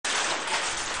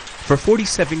For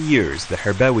 47 years, the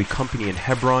Herbawi company in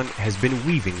Hebron has been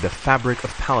weaving the fabric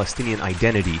of Palestinian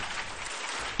identity.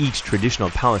 Each traditional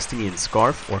Palestinian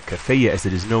scarf, or keffiyah as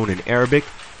it is known in Arabic,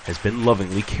 has been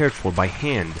lovingly cared for by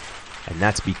hand. And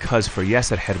that's because for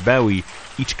Yasser Herbawi,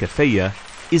 each keffiyah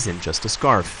isn't just a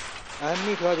scarf.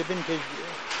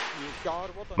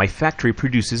 My factory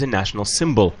produces a national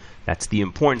symbol. That's the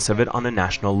importance of it on a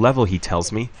national level, he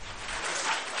tells me.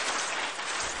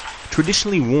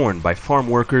 Traditionally worn by farm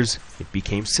workers, it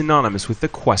became synonymous with the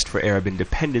quest for Arab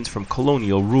independence from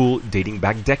colonial rule dating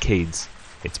back decades.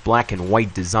 Its black and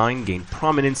white design gained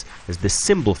prominence as the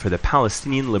symbol for the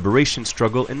Palestinian liberation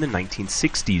struggle in the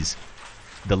 1960s.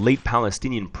 The late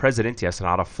Palestinian president Yasser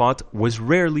Arafat was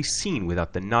rarely seen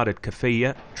without the knotted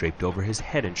keffiyah draped over his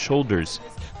head and shoulders.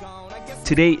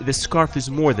 Today, the scarf is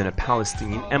more than a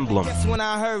Palestinian emblem.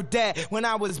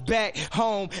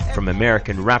 From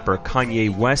American rapper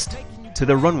Kanye West to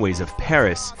the runways of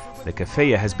Paris, the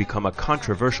keffiyah has become a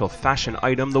controversial fashion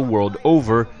item the world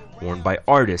over, worn by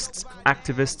artists,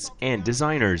 activists, and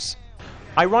designers.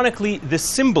 Ironically, the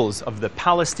symbols of the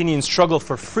Palestinian struggle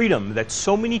for freedom that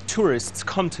so many tourists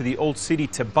come to the Old City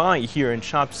to buy here in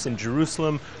shops in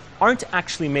Jerusalem aren't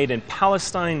actually made in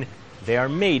Palestine, they are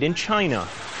made in China.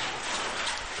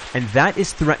 And that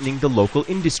is threatening the local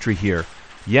industry here.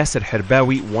 Yasser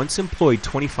Herbawi once employed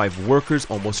 25 workers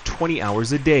almost 20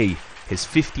 hours a day. His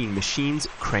 15 machines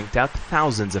cranked out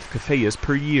thousands of keffiyahs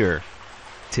per year.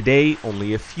 Today,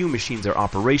 only a few machines are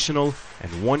operational,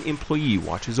 and one employee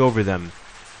watches over them.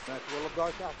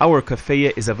 Our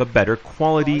keffiyah is of a better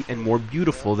quality and more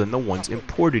beautiful than the ones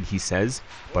imported, he says,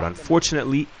 but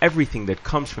unfortunately, everything that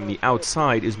comes from the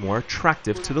outside is more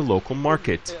attractive to the local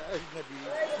market.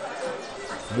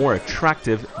 More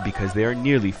attractive because they are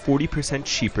nearly 40%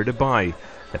 cheaper to buy.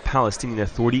 The Palestinian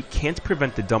Authority can't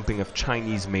prevent the dumping of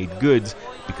Chinese-made goods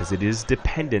because it is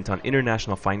dependent on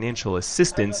international financial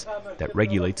assistance that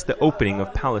regulates the opening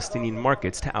of Palestinian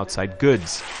markets to outside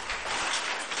goods.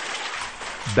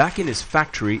 Back in his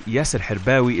factory, Yasser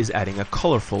Herbawi is adding a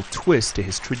colorful twist to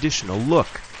his traditional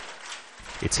look.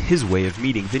 It's his way of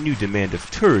meeting the new demand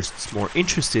of tourists more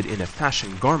interested in a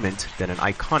fashion garment than an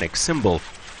iconic symbol.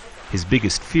 His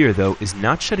biggest fear, though, is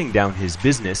not shutting down his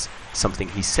business, something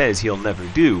he says he'll never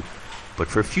do, but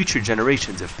for future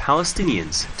generations of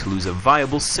Palestinians to lose a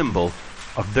viable symbol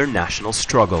of their national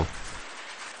struggle.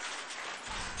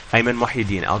 Ayman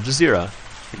Mohyeldin, Al Jazeera,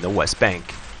 in the West Bank.